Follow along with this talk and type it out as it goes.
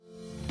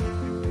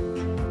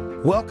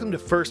Welcome to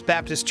First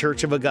Baptist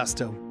Church of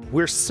Augusta.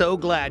 We're so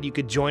glad you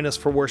could join us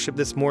for worship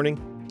this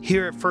morning.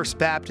 Here at First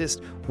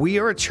Baptist, we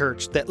are a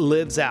church that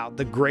lives out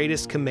the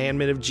greatest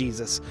commandment of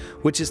Jesus,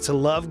 which is to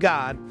love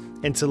God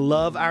and to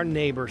love our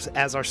neighbors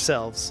as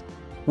ourselves.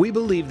 We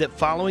believe that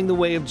following the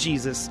way of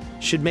Jesus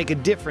should make a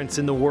difference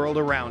in the world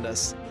around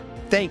us.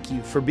 Thank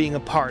you for being a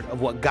part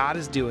of what God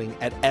is doing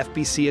at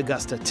FBC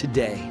Augusta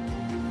today.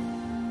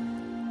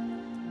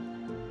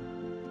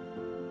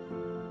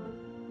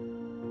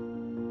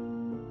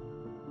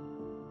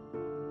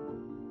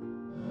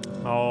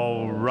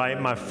 All right,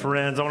 my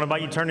friends, I want to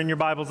invite you to turn in your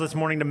Bibles this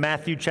morning to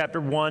Matthew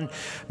chapter 1.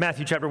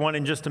 Matthew chapter 1,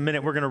 in just a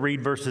minute, we're going to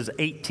read verses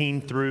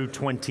 18 through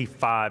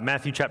 25.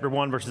 Matthew chapter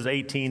 1, verses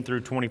 18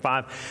 through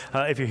 25.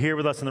 If you're here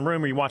with us in the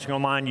room or you're watching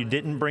online, you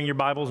didn't bring your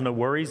Bibles, no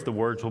worries. The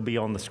words will be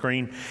on the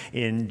screen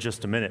in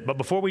just a minute. But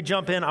before we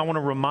jump in, I want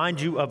to remind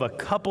you of a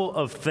couple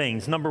of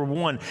things. Number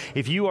one,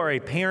 if you are a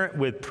parent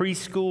with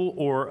preschool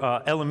or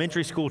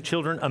elementary school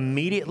children,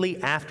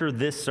 immediately after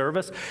this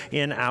service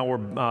in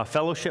our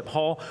fellowship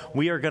hall,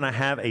 we are going to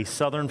have a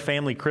Southern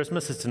Family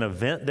Christmas. It's an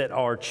event that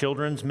our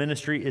children's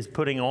ministry is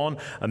putting on.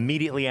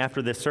 Immediately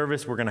after this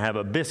service, we're going to have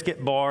a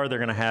biscuit bar. They're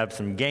going to have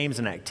some games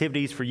and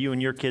activities for you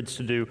and your kids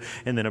to do,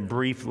 and then a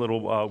brief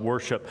little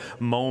worship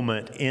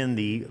moment in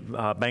the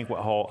banquet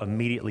hall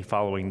immediately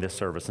following this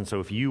service. And so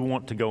if you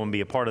want to go and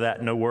be a part of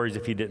that, no worries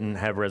if you didn't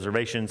have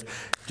reservations.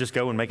 Just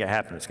go and make it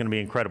happen. It's going to be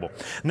incredible.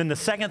 And then the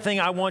second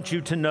thing I want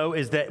you to know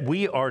is that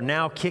we are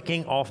now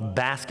kicking off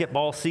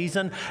basketball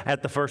season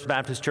at the First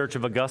Baptist Church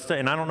of Augusta.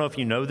 And I don't know if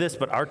you know this,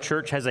 but our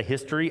church has a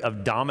history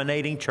of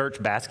dominating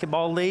church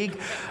basketball league,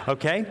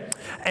 okay?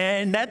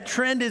 And that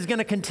trend is going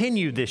to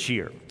continue this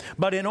year.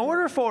 But in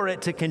order for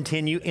it to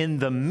continue in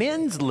the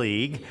men's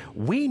league,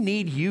 we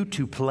need you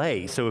to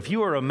play. So if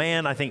you are a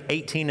man, I think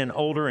 18 and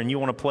older, and you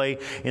want to play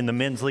in the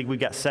men's league, we've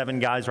got 7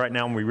 guys right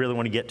now, and we really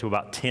want to get to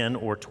about 10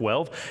 or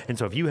 12. And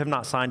so if you have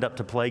not signed up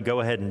to play, go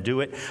ahead and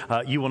do it.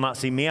 You will not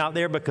see me out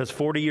there because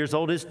 40 years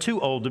old is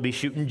too old to be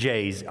shooting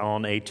Jays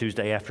on a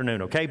Tuesday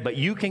afternoon, okay? But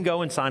you can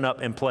go and sign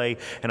up and play,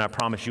 and I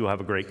promise you will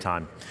have a great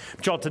time.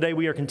 But y'all, today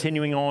we are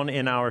continuing on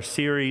in our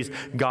series,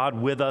 God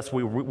With Us,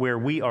 where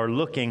we are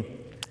looking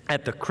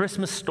at the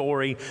Christmas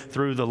story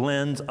through the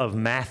lens of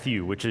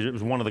Matthew, which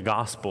is one of the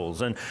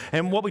Gospels.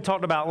 And what we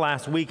talked about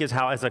last week is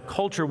how as a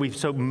culture we've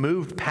so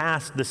moved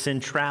past the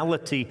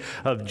centrality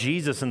of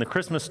Jesus in the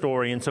Christmas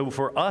story. And so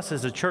for us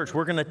as a church,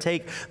 we're going to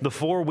take the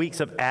 4 weeks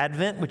of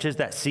Advent, which is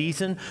that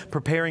season,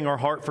 preparing our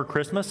heart for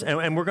Christmas.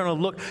 And we're going to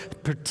look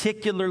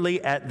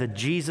particularly at the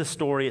Jesus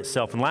story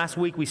itself. And last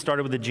week we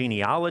started with the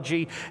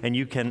genealogy. And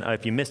you can,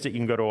 if you missed it, you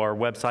can go to our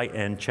website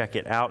and check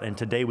it out. And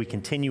today we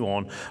continue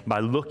on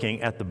by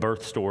looking at the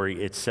birth story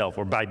itself,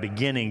 or by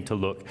beginning to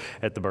look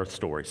at the birth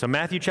story. So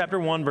Matthew chapter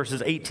 1,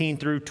 verses 18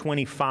 through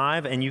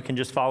 25, and you can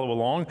just follow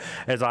along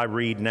as I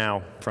read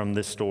now from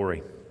this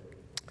story.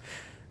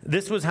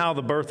 This was how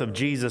the birth of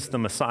Jesus the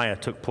Messiah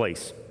took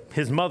place.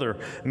 His mother,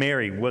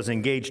 Mary, was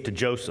engaged to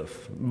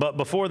Joseph, but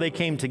before they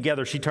came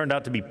together, she turned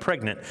out to be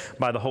pregnant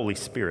by the Holy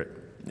Spirit.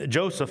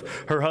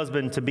 Joseph, her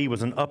husband-to-be,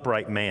 was an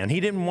upright man. He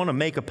didn't want to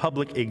make a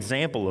public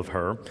example of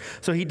her,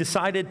 so he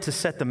decided to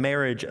set the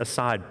marriage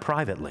aside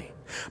privately.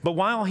 But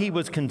while he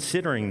was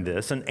considering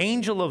this, an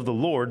angel of the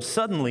Lord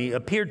suddenly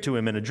appeared to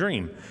him in a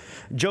dream.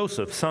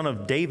 Joseph, son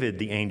of David,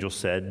 the angel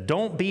said,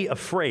 "Don't be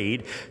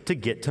afraid to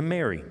get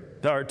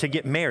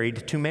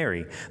married to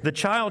Mary. The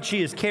child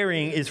she is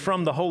carrying is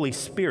from the Holy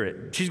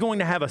Spirit. She's going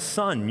to have a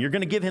son. You're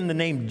going to give him the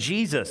name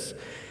Jesus.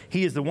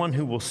 He is the one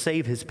who will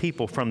save his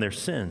people from their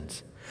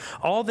sins."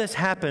 All this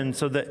happened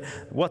so that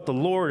what the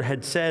Lord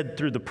had said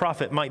through the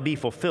prophet might be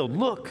fulfilled.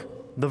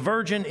 "Look, the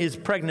virgin is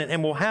pregnant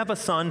and will have a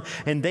son,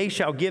 and they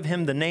shall give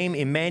him the name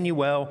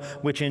Emmanuel,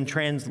 which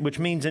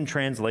means in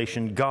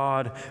translation,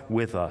 God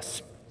with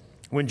us."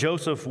 When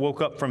Joseph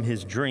woke up from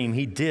his dream,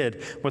 he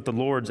did what the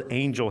Lord's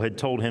angel had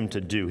told him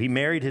to do. He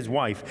married his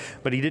wife,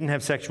 but he didn't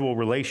have sexual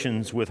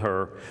relations with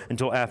her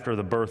until after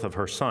the birth of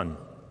her son.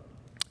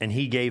 And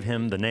he gave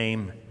him the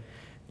name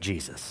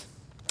Jesus.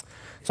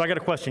 So I got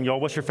a question, y'all.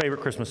 What's your favorite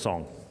Christmas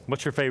song?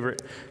 What's your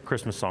favorite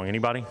Christmas song?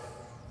 Anybody?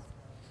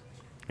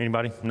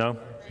 Anybody? No?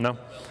 No?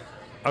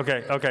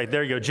 Okay,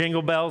 there you go.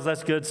 Jingle Bells,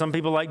 that's good. Some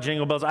people like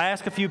Jingle Bells. I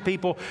asked a few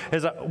people,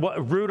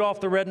 Rudolph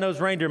the Red-Nosed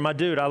Reindeer, my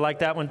dude, I like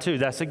that one too.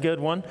 That's a good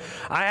one.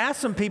 I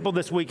asked some people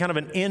this week, kind of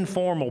an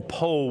informal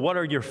poll, what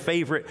are your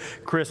favorite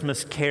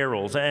Christmas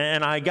carols?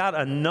 And I got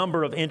a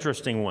number of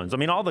interesting ones. I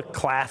mean, all the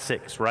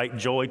classics, right?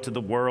 Joy to the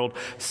World,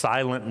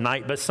 Silent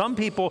Night. But some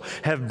people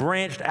have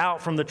branched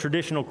out from the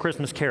traditional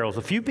Christmas carols.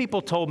 A few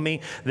people told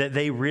me that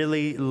they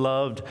really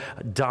loved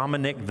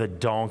Dominic the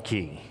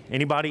Donkey.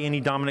 Anybody,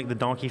 any Dominic the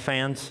Donkey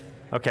fans?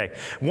 Okay.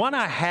 One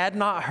I had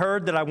not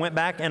heard that I went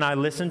back and I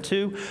listened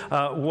to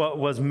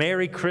was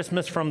Merry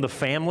Christmas from the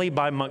Family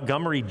by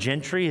Montgomery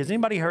Gentry. Has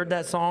anybody heard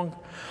that song?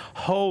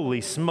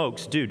 Holy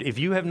smokes, dude. If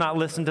you have not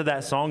listened to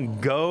that song,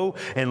 go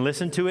and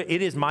listen to it.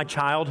 It is my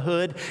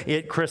childhood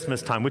at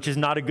Christmas time, which is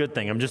not a good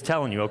thing. I'm just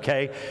telling you,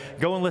 okay?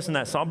 Go and listen to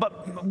that song.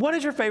 But what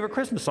is your favorite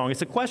Christmas song?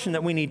 It's a question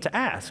that we need to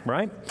ask,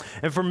 right?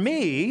 And for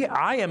me,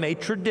 I am a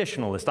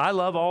traditionalist. I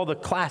love all the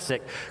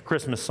classic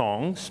Christmas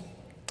songs.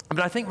 But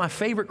I think my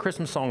favorite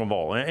Christmas song of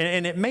all,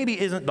 and it maybe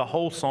isn't the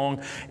whole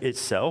song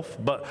itself,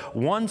 but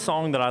one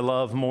song that I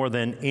love more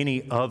than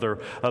any other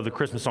of the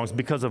Christmas songs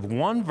because of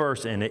one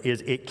verse in it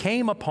is, "It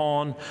came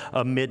upon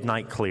a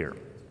midnight clear."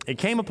 It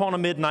came upon a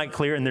midnight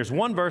clear, and there's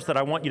one verse that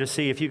I want you to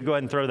see. If you could go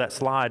ahead and throw that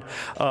slide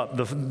up.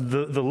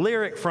 The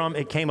lyric from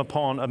 "It came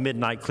upon a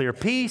midnight clear."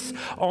 "Peace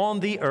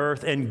on the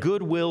earth and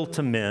goodwill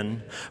to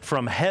men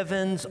from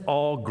heaven's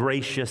all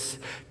gracious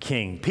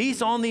King."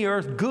 Peace on the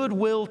earth,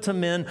 goodwill to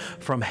men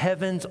from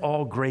heaven's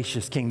all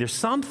gracious King. There's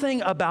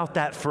something about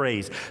that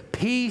phrase,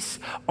 peace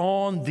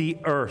on the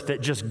earth,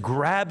 that just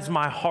grabs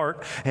my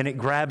heart and it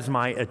grabs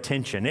my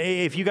attention.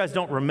 If you guys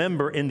don't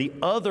remember, in the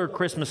other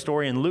Christmas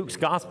story in Luke's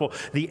gospel,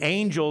 the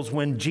angels,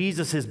 when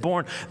Jesus is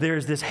born,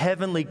 there's this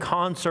heavenly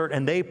concert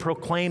and they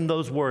proclaim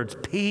those words,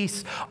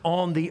 peace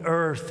on the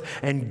earth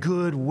and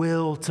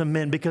goodwill to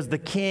men, because the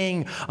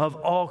King of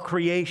all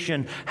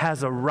creation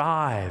has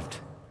arrived.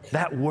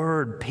 That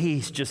word,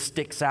 peace, just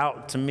sticks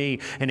out to me,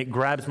 and it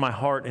grabs my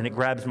heart and it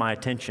grabs my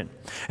attention.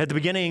 At the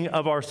beginning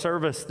of our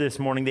service this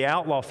morning, the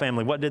Outlaw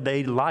family, what did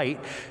they light?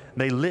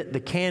 They lit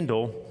the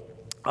candle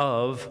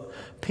of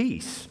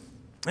peace.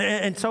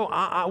 And so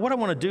what I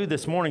want to do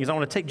this morning is I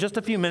want to take just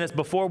a few minutes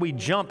before we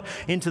jump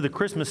into the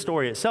Christmas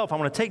story itself. I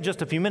want to take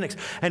just a few minutes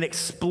and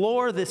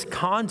explore this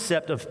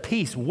concept of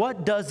peace.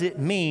 What does it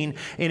mean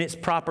in its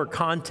proper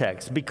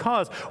context?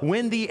 Because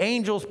when the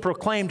angels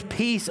proclaimed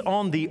peace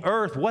on the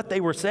earth, what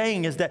they were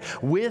saying is that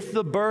with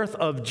the birth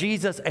of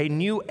Jesus, a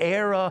new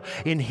era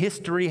in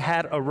history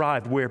had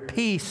arrived where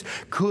peace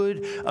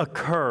could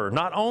occur,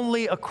 not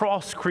only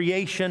across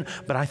creation,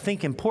 but I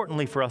think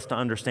importantly for us to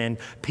understand,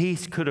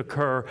 peace could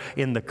occur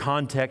in the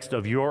context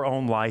of your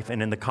own life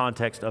and in the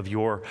context of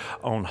your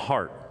own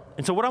heart.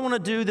 And so what I want to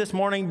do this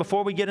morning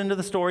before we get into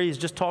the story is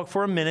just talk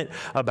for a minute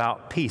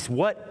about peace.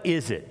 What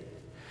is it?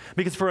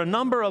 Because for a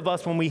number of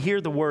us, when we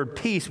hear the word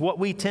peace, what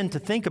we tend to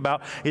think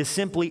about is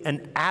simply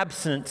an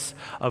absence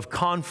of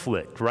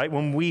conflict, right?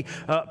 When we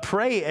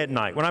pray at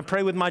night, when I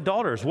pray with my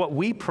daughters, what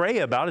we pray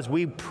about is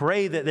we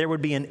pray that there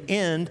would be an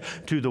end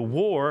to the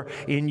war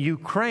in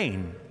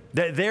Ukraine,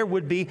 that there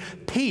would be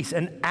peace,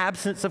 an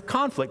absence of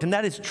conflict. And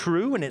that is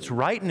true, and it's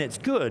right, and it's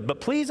good.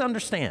 But please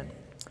understand,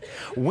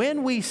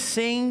 when we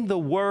sing the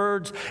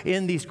words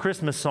in these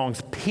Christmas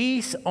songs,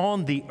 peace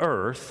on the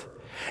earth,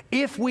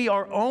 if we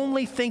are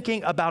only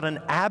thinking about an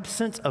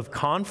absence of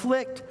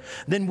conflict,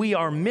 then we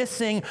are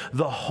missing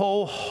the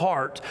whole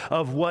heart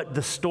of what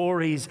the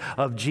stories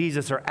of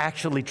Jesus are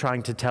actually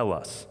trying to tell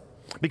us.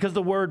 Because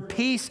the word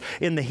peace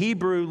in the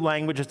Hebrew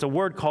language, it's a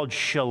word called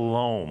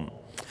shalom.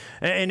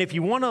 And if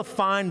you want to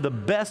find the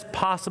best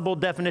possible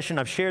definition,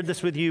 I've shared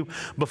this with you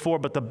before,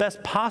 but the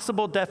best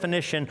possible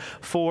definition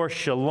for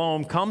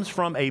shalom comes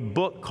from a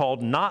book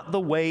called Not the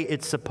Way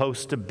It's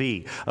Supposed to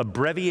Be, a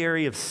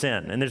breviary of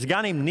sin. And there's a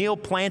guy named Neil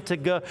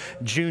Plantinga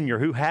Jr.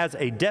 who has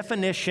a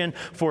definition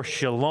for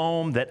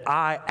shalom that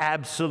I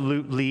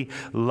absolutely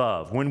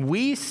love. When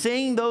we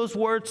sing those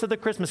words to the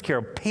Christmas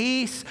carol,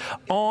 peace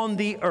on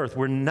the earth,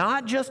 we're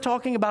not just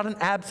talking about an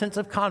absence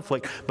of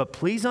conflict, but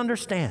please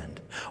understand,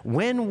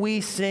 when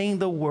we sing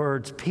the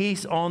words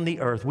peace on the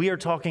earth, we are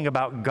talking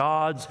about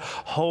God's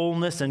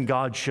wholeness and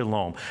God's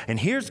shalom. And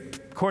here's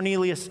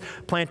Cornelius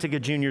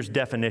Plantinga Jr.'s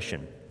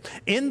definition.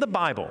 In the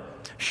Bible,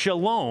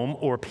 shalom,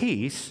 or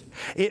peace,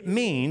 it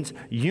means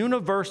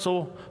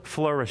universal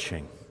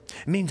flourishing.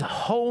 It means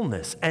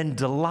wholeness and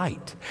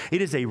delight.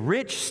 It is a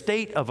rich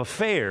state of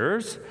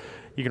affairs.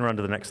 You can run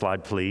to the next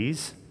slide,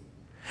 please.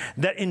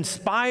 That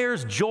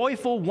inspires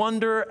joyful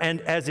wonder,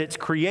 and as its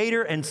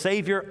creator and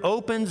savior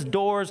opens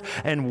doors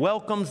and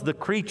welcomes the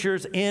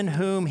creatures in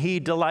whom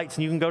he delights.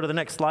 And you can go to the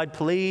next slide,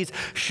 please.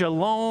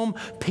 Shalom,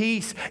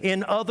 peace,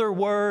 in other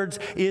words,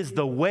 is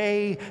the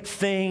way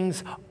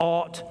things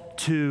ought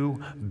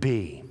to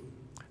be.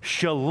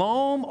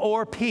 Shalom,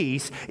 or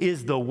peace,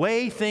 is the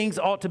way things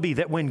ought to be.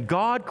 That when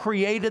God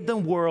created the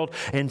world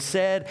and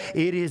said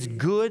it is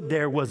good,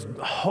 there was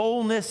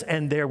wholeness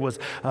and there was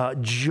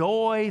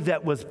joy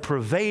that was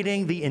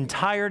pervading the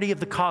entirety of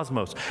the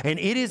cosmos. And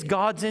it is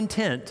God's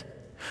intent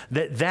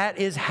that that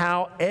is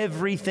how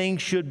everything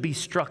should be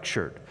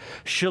structured.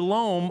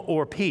 Shalom,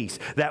 or peace,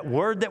 that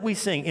word that we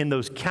sing in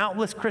those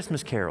countless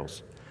Christmas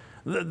carols,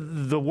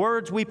 the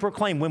words we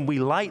proclaim when we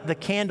light the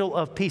candle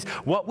of peace,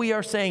 what we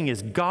are saying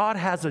is God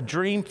has a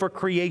dream for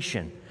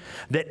creation,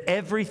 that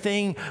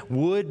everything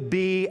would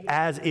be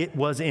as it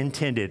was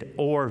intended,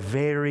 or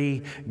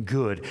very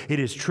good. It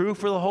is true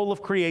for the whole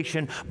of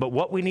creation, but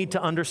what we need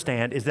to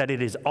understand is that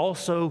it is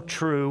also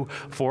true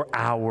for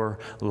our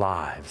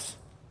lives.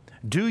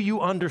 Do you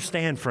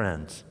understand,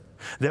 friends?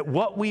 That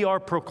what we are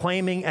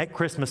proclaiming at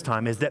Christmas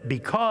time is that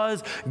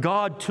because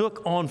God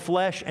took on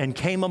flesh and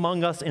came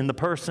among us in the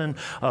person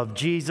of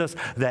Jesus,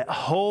 that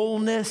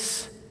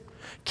wholeness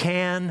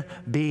can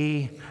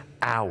be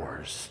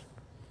ours.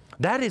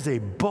 That is a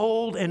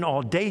bold and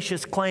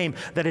audacious claim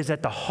that is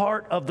at the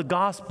heart of the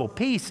gospel.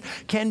 Peace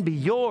can be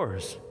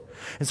yours.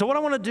 And so what I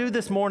want to do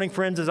this morning,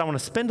 friends, is I want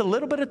to spend a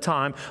little bit of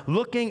time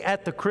looking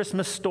at the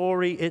Christmas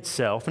story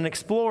itself and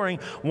exploring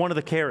one of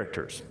the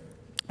characters.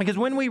 Because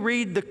when we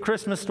read the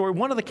Christmas story,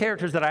 one of the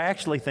characters that I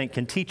actually think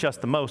can teach us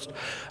the most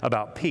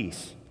about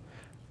peace.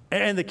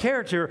 And the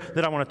character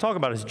that I want to talk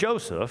about is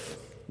Joseph,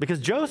 because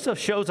Joseph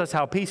shows us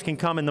how peace can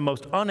come in the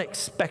most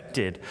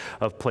unexpected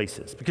of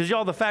places. Because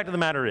y'all, the fact of the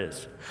matter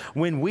is,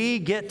 when we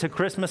get to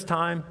Christmas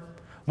time,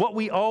 what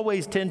we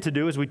always tend to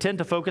do is we tend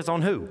to focus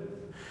on who?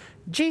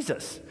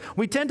 Jesus.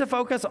 We tend to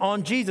focus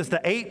on Jesus, the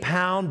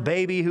 8-pound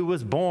baby who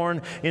was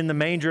born in the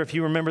manger, if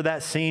you remember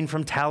that scene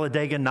from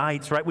Talladega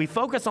Nights, right? We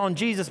focus on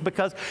Jesus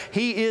because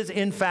he is,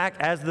 in fact,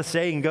 as the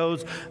saying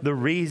goes, the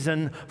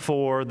reason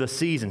for the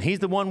season. He's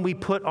the one we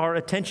put our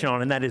attention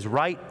on, and that is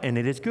right and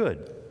it is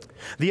good.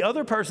 The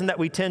other person that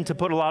we tend to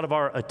put a lot of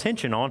our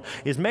attention on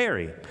is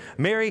Mary.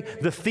 Mary,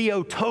 the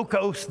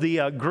Theotokos,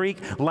 the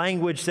Greek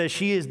language says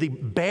she is the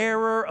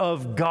bearer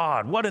of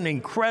God. What an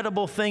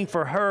incredible thing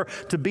for her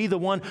to be the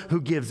one who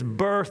gives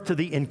birth to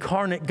the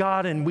incarnate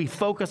God. And we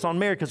focus on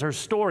Mary because her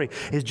story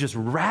is just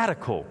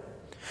radical.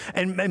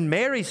 And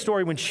Mary's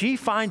story, when she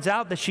finds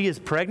out that she is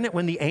pregnant,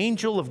 when the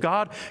angel of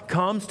God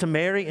comes to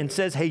Mary and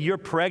says, hey, you're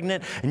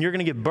pregnant and you're going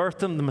to give birth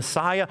to the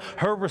Messiah,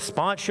 her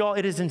response, y'all,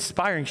 it is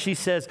inspiring. She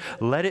says,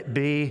 let it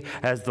be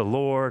as the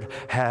Lord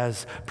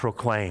has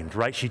proclaimed,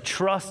 right? She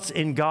trusts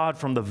in God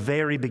from the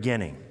very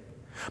beginning.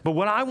 But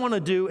what I want to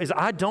do is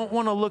I don't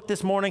want to look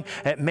this morning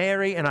at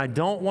Mary and I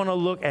don't want to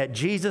look at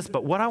Jesus,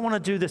 but what I want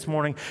to do this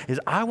morning is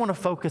I want to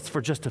focus for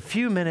just a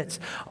few minutes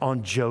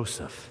on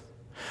Joseph.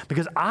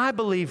 Because I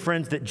believe,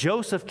 friends, that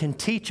Joseph can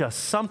teach us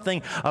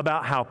something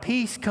about how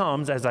peace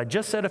comes, as I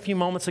just said a few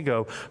moments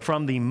ago,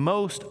 from the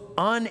most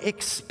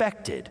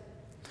unexpected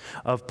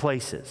of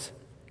places.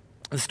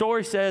 The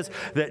story says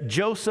that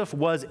Joseph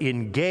was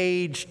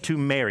engaged to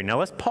Mary. Now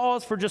let's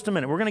pause for just a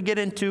minute. We're going to get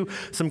into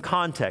some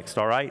context,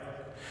 all right?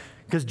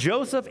 Because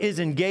Joseph is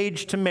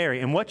engaged to Mary.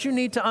 And what you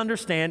need to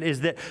understand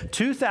is that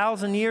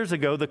 2,000 years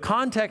ago, the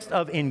context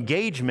of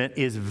engagement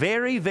is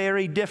very,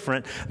 very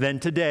different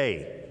than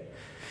today.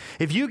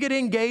 If you get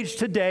engaged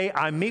today,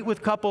 I meet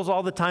with couples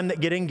all the time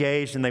that get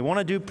engaged and they want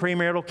to do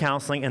premarital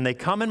counseling and they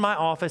come in my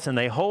office and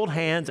they hold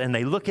hands and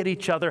they look at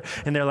each other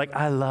and they're like,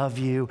 I love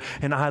you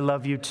and I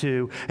love you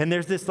too. And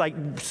there's this like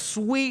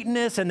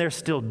sweetness and they're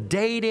still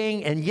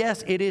dating, and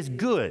yes, it is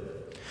good.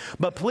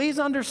 But please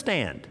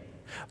understand,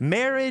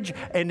 marriage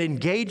and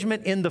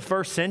engagement in the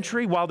first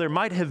century, while there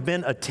might have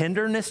been a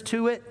tenderness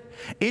to it,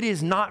 it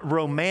is not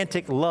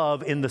romantic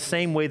love in the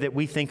same way that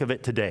we think of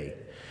it today.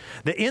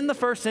 That in the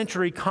first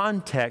century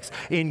context,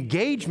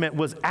 engagement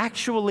was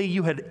actually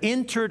you had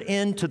entered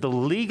into the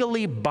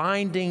legally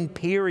binding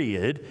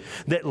period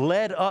that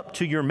led up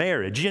to your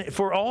marriage.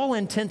 For all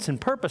intents and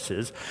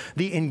purposes,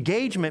 the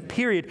engagement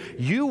period,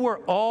 you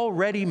were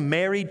already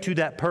married to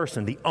that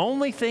person. The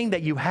only thing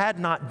that you had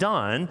not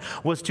done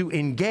was to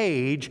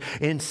engage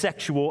in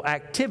sexual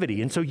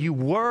activity. And so you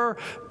were,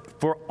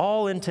 for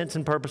all intents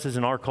and purposes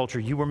in our culture,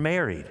 you were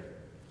married.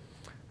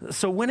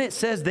 So when it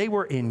says they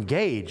were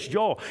engaged,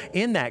 y'all,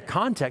 in that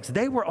context,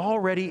 they were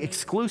already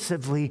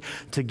exclusively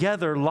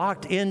together,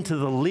 locked into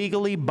the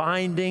legally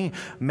binding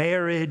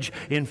marriage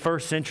in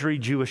first century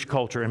Jewish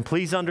culture. And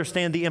please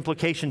understand the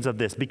implications of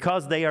this.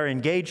 Because they are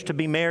engaged to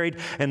be married,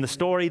 and the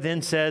story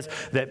then says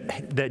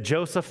that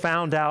Joseph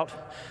found out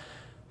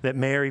that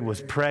Mary was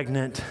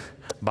pregnant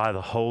by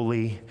the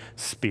Holy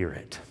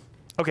Spirit.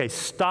 Okay,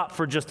 stop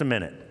for just a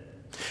minute.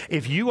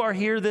 If you are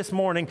here this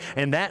morning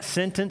and that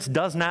sentence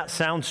does not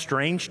sound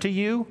strange to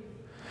you,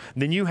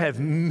 then you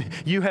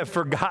have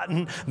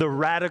forgotten the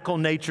radical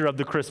nature of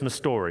the Christmas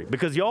story.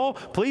 Because y'all,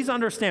 please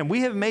understand,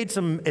 we have made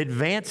some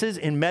advances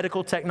in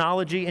medical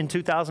technology in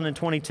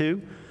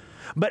 2022.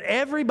 But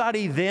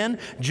everybody then,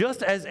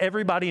 just as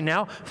everybody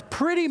now,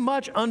 pretty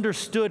much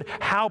understood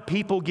how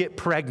people get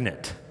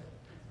pregnant.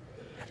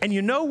 And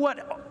you know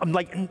what?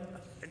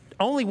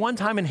 Only one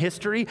time in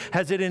history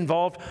has it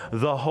involved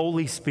the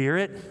Holy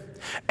Spirit.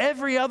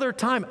 Every other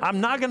time,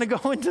 I'm not going to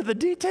go into the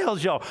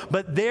details, y'all,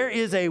 but there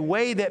is a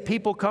way that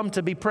people come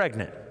to be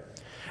pregnant.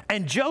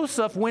 And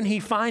Joseph, when he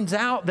finds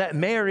out that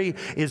Mary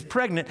is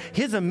pregnant,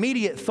 his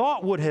immediate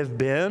thought would have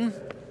been,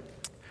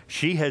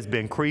 she has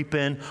been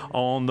creeping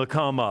on the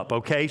come up,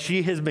 okay?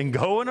 She has been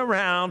going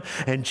around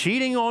and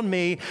cheating on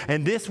me,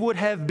 and this would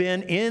have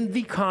been, in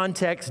the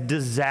context,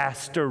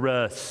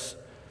 disastrous.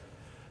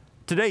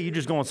 Today, you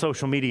just go on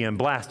social media and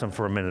blast them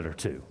for a minute or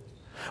two.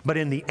 But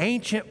in the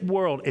ancient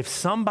world, if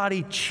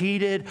somebody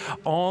cheated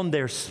on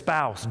their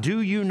spouse,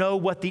 do you know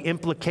what the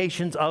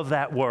implications of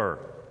that were?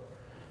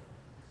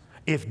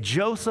 If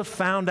Joseph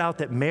found out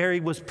that Mary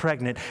was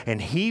pregnant and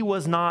he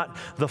was not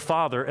the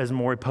father, as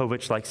Maury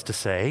Povich likes to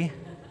say,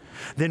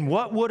 then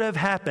what would have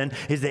happened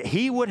is that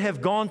he would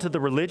have gone to the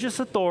religious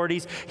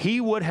authorities,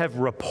 he would have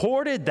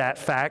reported that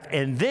fact,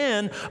 and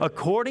then,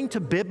 according to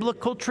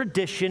biblical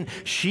tradition,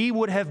 she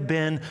would have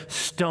been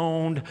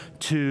stoned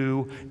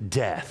to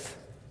death.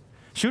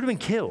 She would have been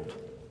killed.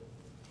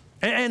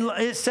 And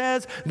it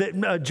says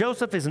that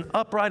Joseph is an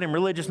upright and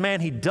religious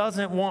man. He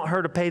doesn't want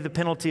her to pay the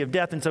penalty of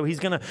death, and so he's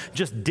going to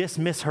just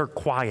dismiss her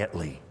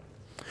quietly.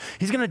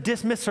 He's going to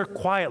dismiss her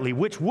quietly,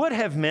 which would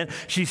have meant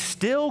she's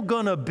still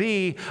going to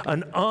be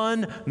an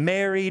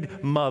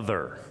unmarried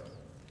mother.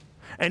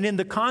 And in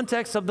the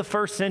context of the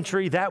first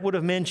century, that would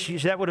have meant she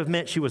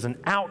was an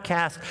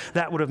outcast.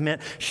 That would have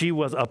meant she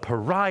was a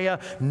pariah.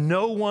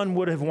 No one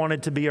would have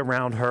wanted to be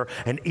around her.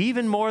 And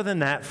even more than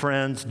that,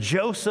 friends,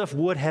 Joseph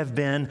would have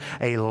been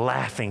a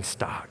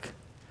laughingstock.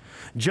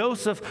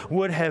 Joseph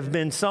would have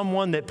been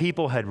someone that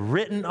people had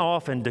written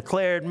off and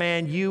declared,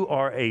 man, you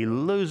are a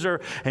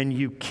loser, and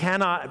you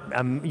cannot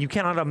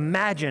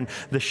imagine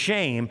the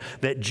shame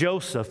that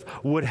Joseph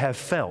would have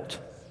felt.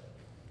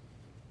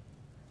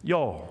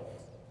 Y'all,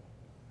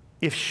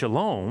 if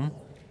shalom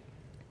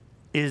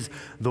is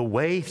the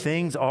way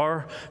things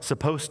are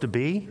supposed to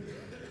be,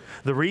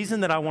 the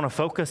reason that I want to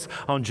focus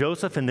on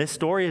Joseph in this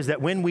story is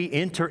that when we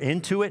enter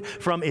into it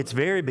from its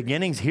very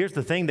beginnings, here's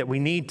the thing that we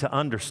need to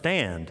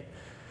understand.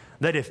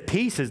 That if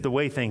peace is the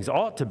way things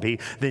ought to be,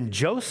 then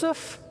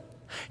Joseph,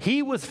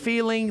 he was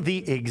feeling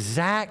the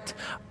exact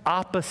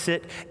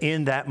opposite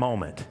in that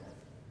moment.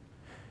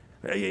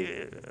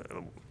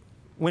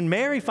 When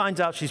Mary finds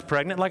out she's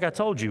pregnant, like I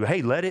told you,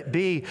 hey, let it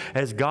be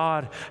as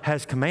God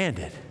has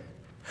commanded.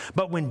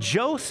 But when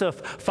Joseph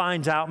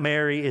finds out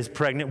Mary is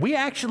pregnant, we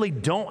actually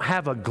don't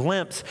have a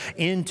glimpse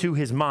into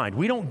his mind.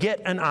 We don't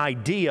get an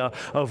idea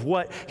of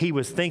what he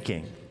was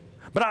thinking.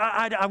 But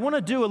I want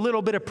to do a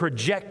little bit of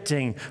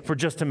projecting for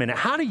just a minute.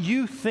 How do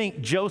you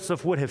think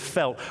Joseph would have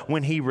felt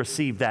when he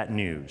received that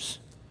news?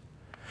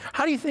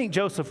 How do you think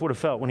Joseph would have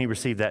felt when he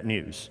received that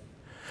news?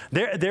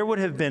 There would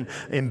have been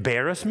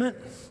embarrassment.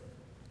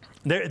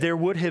 There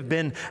would have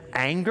been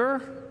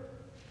anger.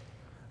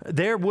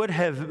 There would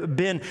have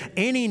been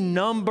any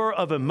number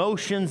of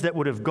emotions that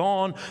would have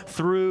gone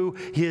through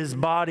his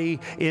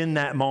body in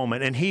that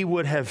moment. And he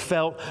would have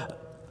felt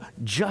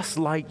just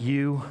like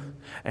you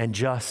and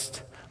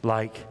just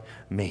like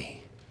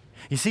me.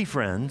 You see,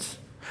 friends,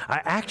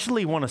 I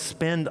actually want to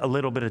spend a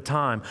little bit of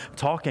time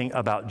talking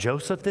about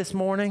Joseph this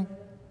morning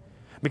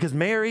because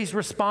Mary's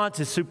response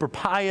is super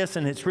pious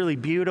and it's really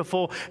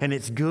beautiful and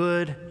it's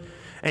good.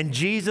 And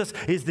Jesus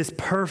is this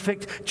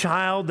perfect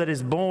child that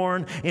is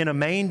born in a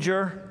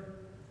manger.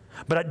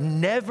 But I'd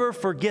never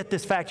forget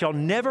this fact. Y'all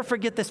never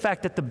forget this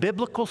fact that the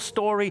biblical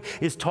story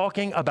is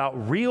talking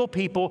about real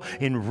people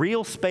in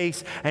real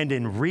space and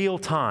in real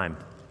time.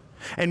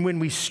 And when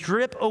we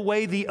strip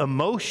away the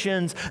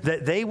emotions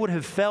that they would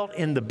have felt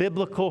in the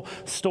biblical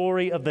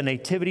story of the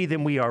Nativity,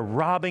 then we are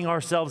robbing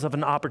ourselves of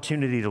an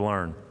opportunity to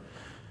learn.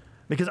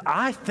 Because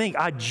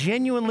I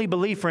genuinely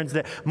believe, friends,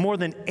 that more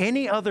than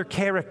any other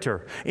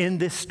character in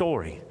this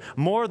story,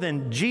 more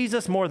than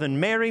Jesus, more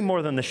than Mary,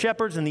 more than the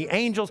shepherds and the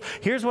angels,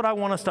 here's what I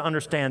want us to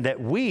understand, that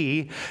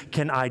we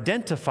can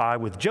identify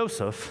with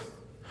Joseph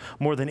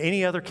more than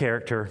any other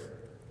character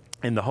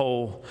in the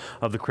whole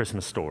of the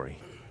Christmas story.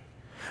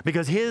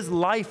 Because his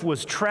life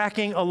was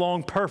tracking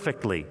along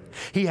perfectly.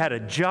 He had a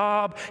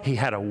job, he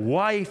had a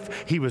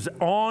wife, he was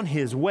on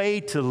his way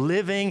to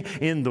living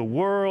in the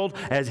world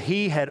as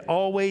he had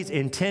always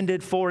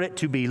intended for it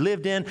to be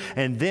lived in.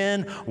 And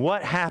then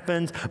what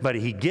happens? But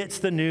he gets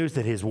the news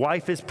that his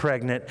wife is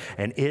pregnant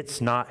and it's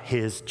not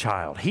his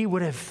child. He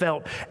would have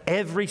felt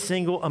every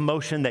single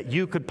emotion that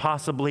you could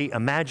possibly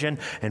imagine.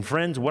 And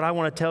friends, what I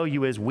want to tell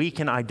you is we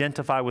can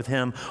identify with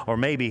him, or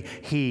maybe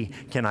he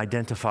can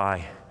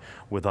identify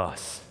with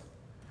us.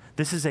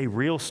 This is a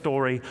real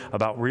story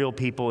about real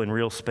people in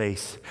real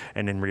space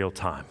and in real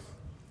time.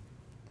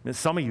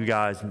 Some of you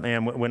guys,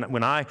 man,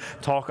 when I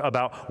talk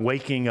about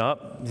waking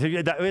up,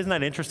 isn't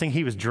that interesting?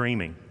 He was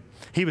dreaming.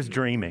 He was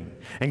dreaming,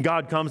 and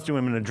God comes to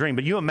him in a dream.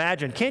 But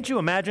can't you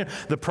imagine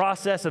the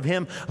process of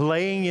him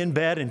laying in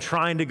bed and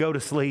trying to go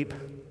to sleep?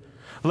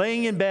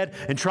 Laying in bed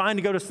and trying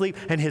to go to sleep,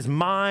 and his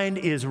mind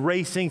is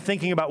racing,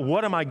 thinking about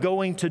what am I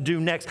going to do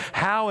next?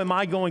 How am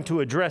I going to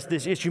address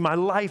this issue? My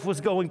life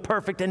was going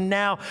perfect, and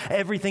now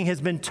everything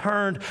has been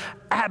turned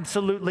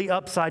absolutely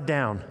upside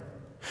down.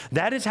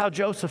 That is how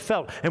Joseph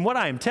felt. And what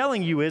I am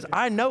telling you is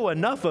I know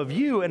enough of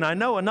you and I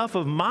know enough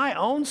of my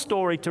own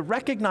story to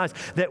recognize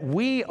that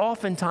we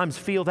oftentimes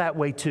feel that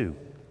way too.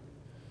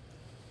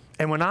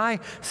 And when I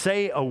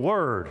say a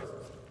word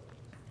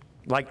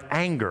like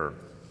anger,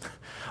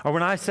 or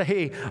when I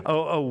say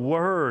a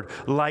word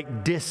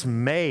like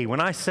dismay, when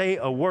I say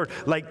a word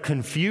like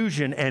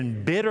confusion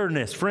and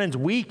bitterness, friends,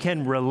 we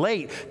can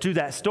relate to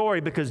that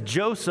story because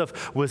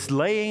Joseph was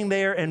laying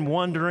there and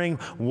wondering,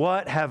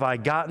 what have I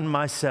gotten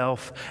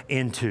myself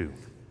into?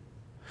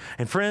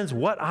 And friends,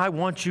 what I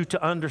want you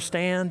to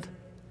understand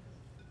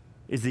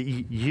is that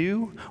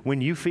you,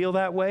 when you feel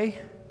that way,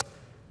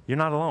 you're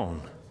not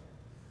alone.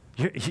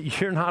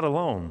 You're not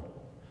alone.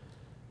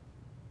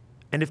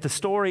 And if the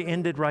story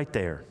ended right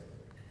there,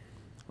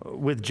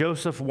 with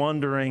Joseph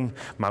wondering,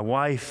 my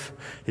wife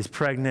is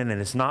pregnant and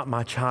it's not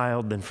my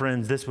child, then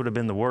friends, this would have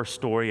been the worst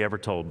story ever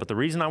told. But the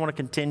reason I want to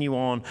continue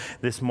on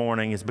this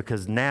morning is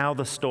because now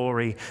the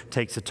story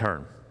takes a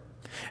turn.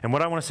 And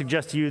what I want to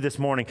suggest to you this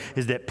morning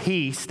is that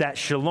peace, that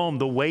shalom,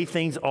 the way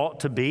things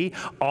ought to be,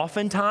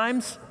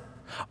 oftentimes,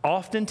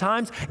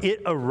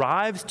 it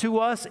arrives to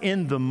us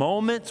in the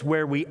moments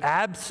where we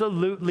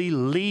absolutely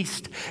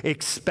least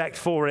expect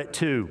for it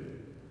to.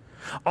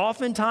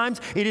 Oftentimes,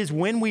 it is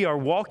when we are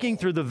walking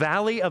through the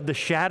valley of the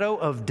shadow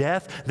of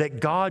death that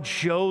God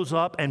shows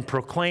up and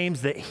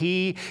proclaims that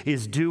He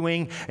is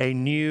doing a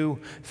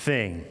new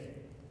thing.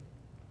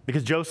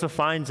 Because Joseph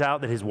finds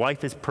out that his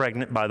wife is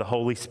pregnant by the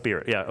Holy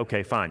Spirit. Yeah,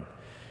 okay, fine.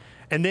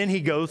 And then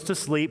he goes to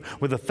sleep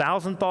with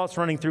 1,000 thoughts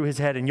running through his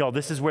head. And y'all,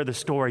 this is where the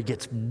story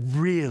gets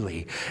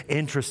really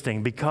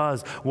interesting,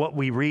 because what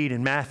we read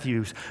in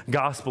Matthew's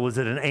gospel is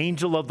that an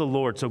angel of the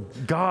Lord, so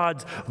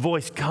God's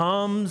voice,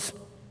 comes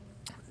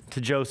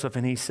to Joseph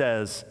and he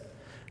says,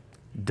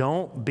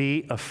 don't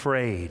be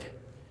afraid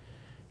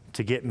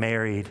to get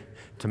married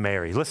to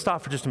Mary. Let's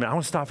stop for just a minute. I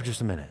want to stop for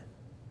just a minute.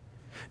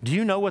 Do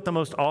you know what the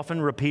most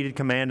often repeated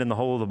command in the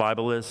whole of the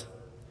Bible is?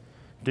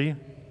 Do you?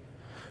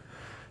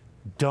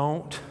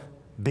 Don't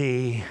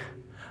be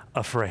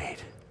afraid.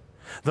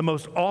 The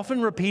most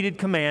often repeated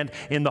command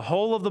in the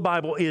whole of the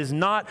Bible is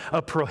not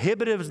a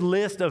prohibitive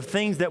list of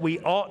things that we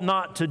ought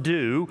not to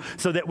do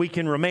so that we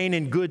can remain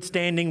in good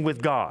standing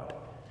with God.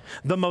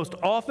 The most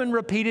often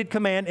repeated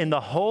command in the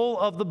whole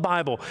of the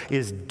Bible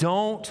is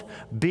don't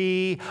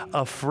be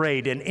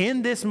afraid. And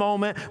in this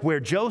moment where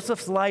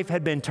Joseph's life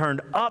had been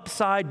turned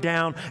upside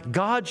down,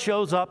 God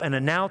shows up and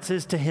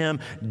announces to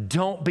him,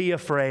 don't be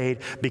afraid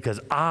because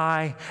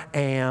I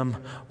am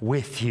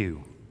with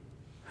you.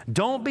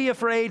 Don't be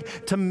afraid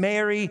to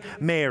marry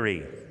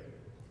Mary.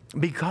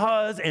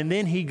 Because, and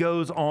then he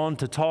goes on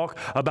to talk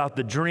about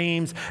the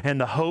dreams and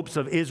the hopes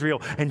of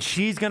Israel. And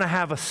she's going to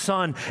have a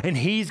son, and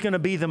he's going to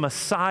be the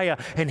Messiah,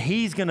 and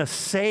he's going to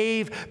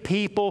save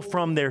people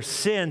from their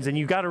sins. And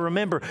you got to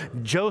remember,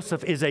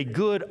 Joseph is a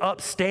good,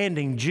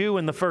 upstanding Jew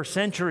in the first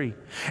century.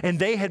 And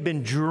they had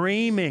been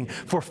dreaming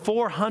for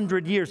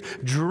 400 years,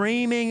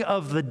 dreaming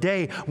of the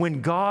day when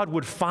God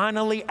would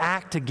finally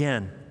act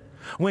again.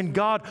 When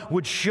God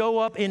would show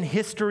up in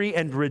history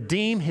and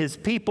redeem His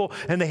people,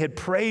 and they had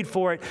prayed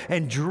for it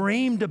and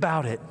dreamed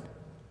about it.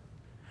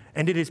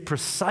 And it is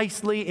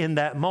precisely in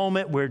that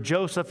moment where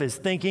Joseph is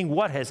thinking,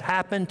 what has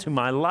happened to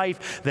my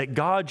life, that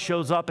God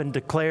shows up and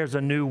declares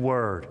a new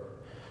word.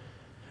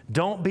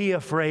 Don't be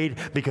afraid,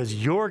 because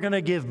you're going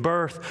to give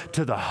birth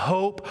to the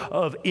hope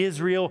of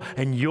Israel,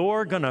 and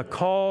you're going to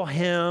call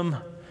him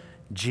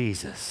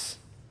Jesus.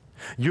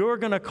 You're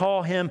going to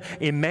call him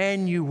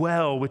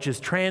Emmanuel, which is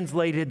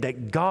translated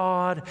that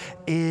God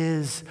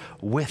is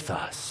with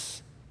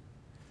us.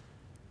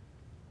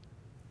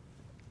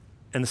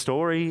 And the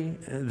story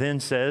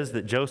then says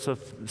that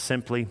Joseph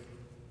simply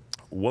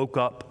woke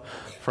up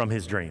from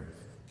his dream.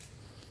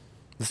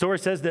 The story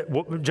says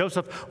that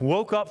Joseph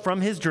woke up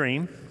from his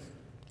dream,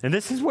 and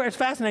this is where it's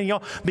fascinating,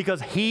 y'all,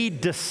 because he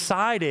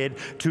decided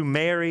to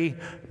marry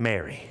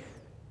Mary.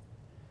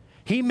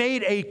 He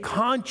made a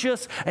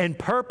conscious and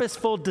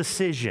purposeful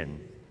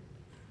decision.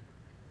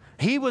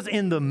 He was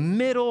in the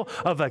middle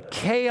of a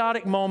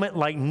chaotic moment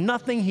like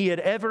nothing he had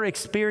ever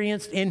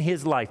experienced in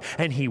his life.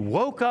 And he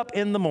woke up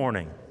in the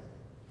morning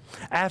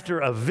after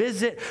a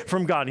visit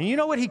from God. And you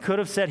know what he could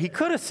have said? He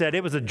could have said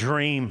it was a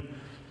dream.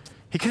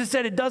 He could have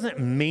said it doesn't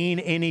mean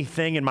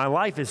anything, and my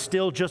life is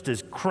still just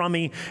as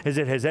crummy as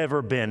it has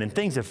ever been, and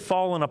things have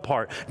fallen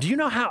apart. Do you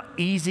know how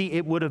easy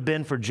it would have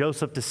been for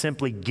Joseph to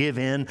simply give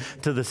in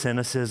to the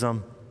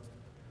cynicism?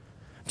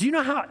 Do you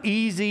know how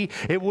easy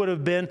it would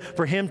have been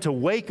for him to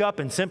wake up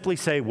and simply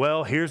say,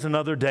 well, here's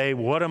another day.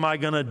 What am I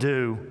going to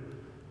do?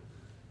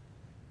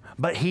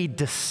 But he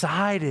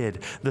decided,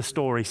 the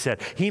story said.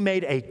 He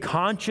made a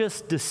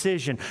conscious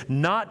decision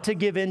not to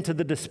give in to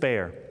the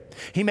despair.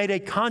 He made a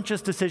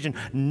conscious decision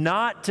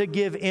not to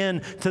give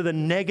in to the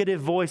negative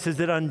voices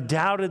that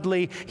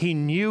undoubtedly he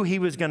knew he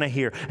was going to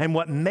hear. And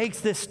what makes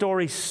this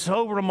story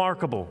so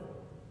remarkable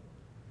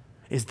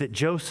is that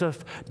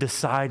Joseph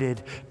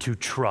decided to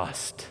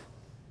trust.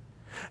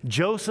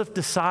 Joseph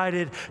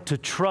decided to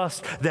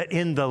trust that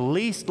in the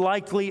least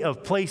likely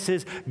of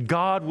places,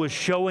 God was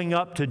showing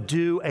up to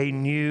do a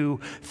new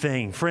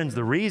thing. Friends,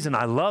 the reason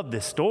I love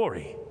this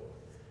story,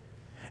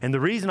 and the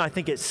reason I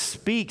think it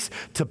speaks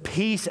to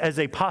peace as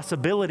a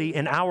possibility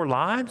in our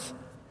lives,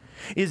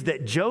 is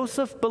that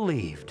Joseph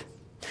believed.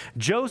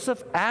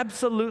 Joseph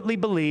absolutely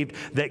believed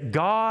that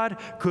God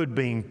could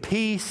bring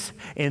peace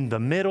in the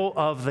middle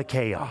of the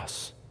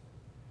chaos.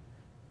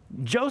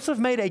 Joseph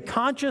made a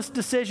conscious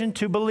decision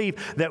to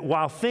believe that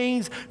while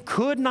things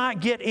could not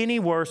get any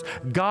worse,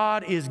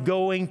 God is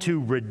going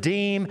to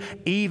redeem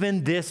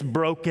even this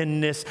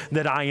brokenness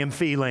that I am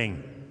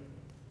feeling.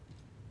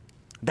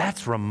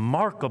 That's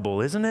remarkable,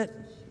 isn't it?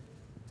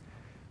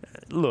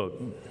 Look,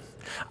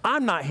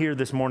 I'm not here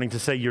this morning to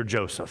say you're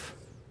Joseph.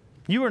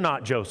 You are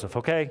not Joseph,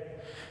 okay?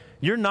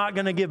 You're not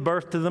going to give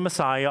birth to the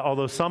Messiah,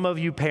 although some of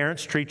you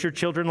parents treat your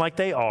children like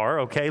they are,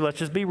 okay? Let's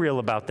just be real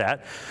about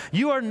that.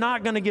 You are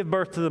not going to give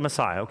birth to the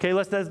Messiah, okay?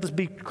 Let's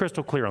be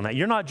crystal clear on that.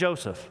 You're not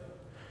Joseph.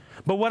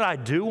 But what I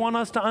do want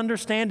us to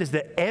understand is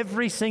that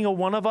every single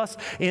one of us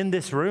in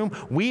this room,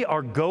 we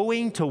are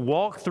going to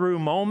walk through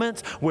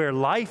moments where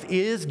life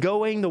is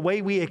going the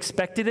way we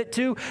expected it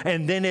to,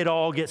 and then it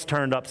all gets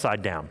turned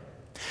upside down.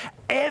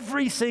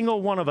 Every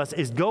single one of us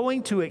is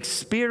going to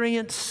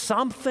experience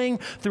something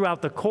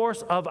throughout the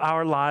course of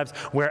our lives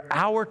where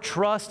our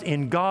trust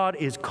in God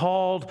is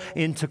called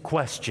into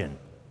question.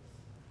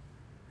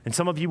 And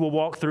some of you will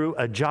walk through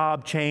a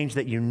job change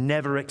that you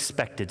never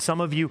expected. Some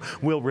of you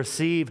will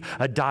receive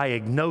a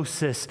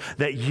diagnosis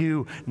that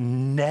you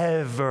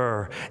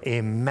never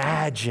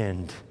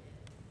imagined.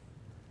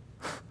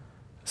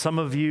 Some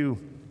of you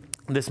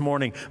this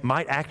morning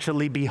might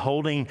actually be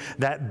holding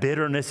that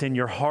bitterness in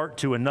your heart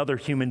to another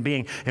human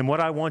being. And what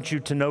I want you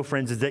to know,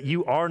 friends, is that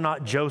you are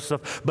not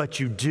Joseph, but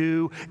you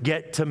do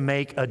get to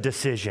make a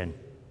decision.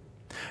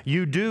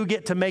 You do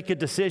get to make a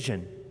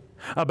decision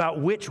about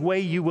which way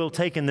you will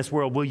take in this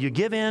world. Will you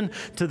give in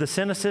to the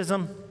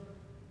cynicism,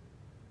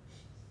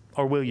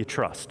 or will you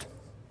trust?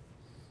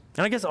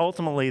 And I guess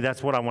ultimately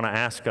that's what I want to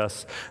ask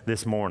us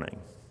this morning.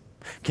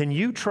 Can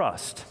you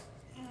trust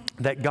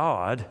that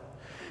God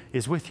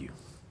is with you?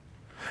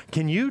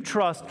 Can you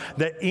trust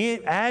that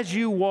as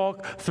you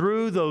walk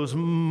through those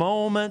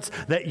moments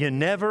that you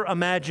never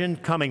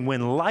imagined coming,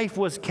 when life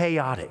was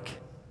chaotic,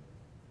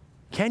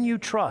 can you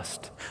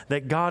trust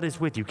that God is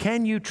with you?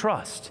 Can you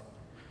trust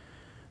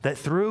that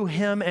through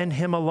Him and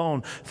Him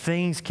alone,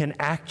 things can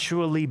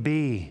actually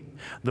be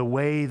the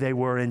way they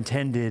were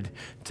intended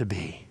to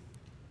be?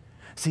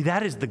 See,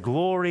 that is the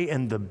glory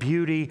and the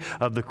beauty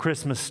of the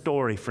Christmas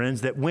story, friends,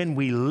 that when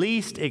we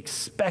least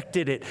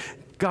expected it,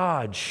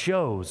 God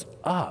shows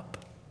up.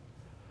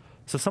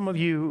 So some of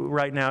you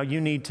right now, you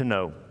need to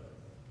know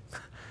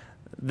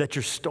that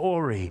your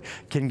story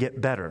can get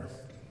better.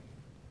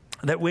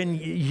 That when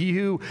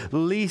you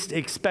least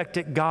expect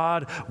it,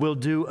 God will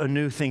do a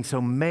new thing. So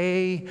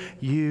may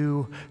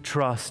you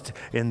trust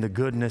in the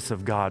goodness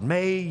of God.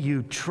 May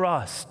you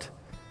trust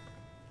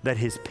that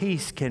His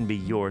peace can be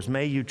yours.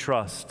 May you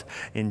trust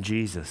in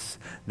Jesus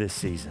this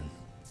season.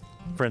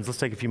 Friends, let's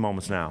take a few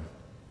moments now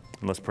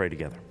and let's pray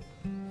together.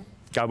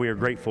 God, we are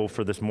grateful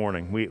for this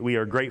morning. We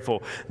are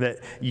grateful that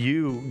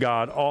you,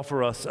 God,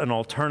 offer us an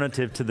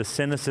alternative to the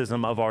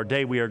cynicism of our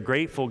day. We are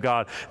grateful,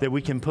 God, that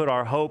we can put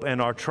our hope and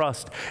our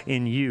trust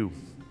in you.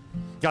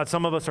 God,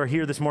 some of us are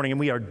here this morning and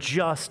we are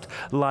just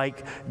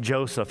like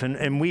Joseph.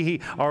 And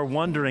we are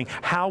wondering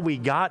how we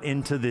got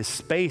into this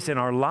space and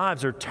our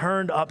lives are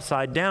turned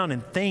upside down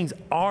and things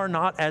are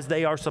not as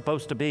they are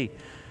supposed to be.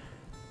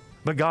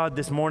 But God,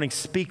 this morning,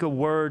 speak a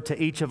word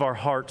to each of our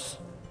hearts.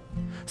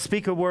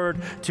 Speak a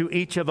word to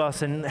each of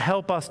us and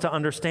help us to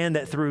understand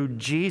that through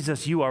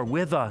Jesus, you are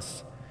with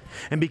us.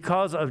 And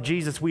because of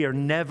Jesus, we are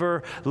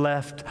never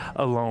left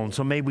alone.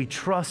 So may we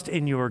trust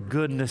in your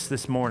goodness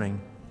this morning.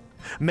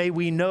 May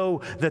we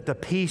know that the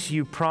peace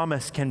you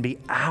promise can be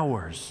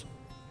ours.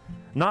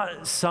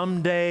 Not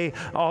someday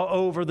all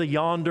over the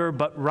yonder,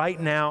 but right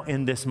now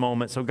in this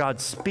moment. So God,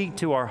 speak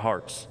to our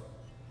hearts.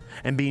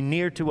 And be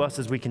near to us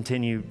as we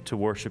continue to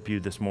worship you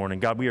this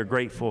morning. God, we are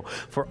grateful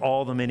for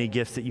all the many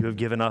gifts that you have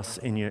given us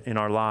in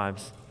our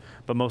lives.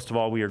 But most of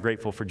all, we are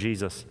grateful for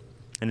Jesus.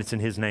 And it's in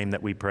His name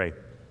that we pray.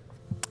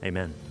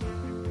 Amen.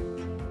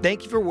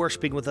 Thank you for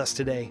worshiping with us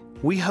today.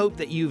 We hope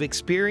that you've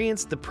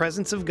experienced the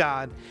presence of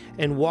God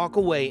and walk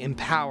away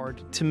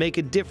empowered to make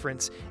a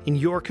difference in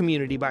your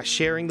community by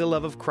sharing the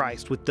love of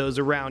Christ with those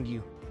around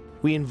you.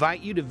 We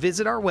invite you to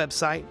visit our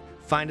website,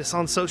 find us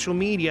on social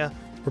media,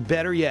 or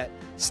better yet,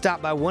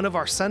 stop by one of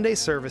our Sunday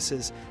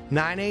services,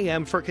 9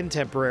 a.m. for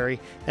contemporary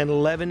and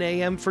 11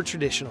 a.m. for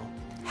traditional.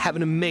 Have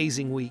an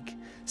amazing week.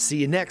 See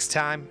you next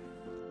time.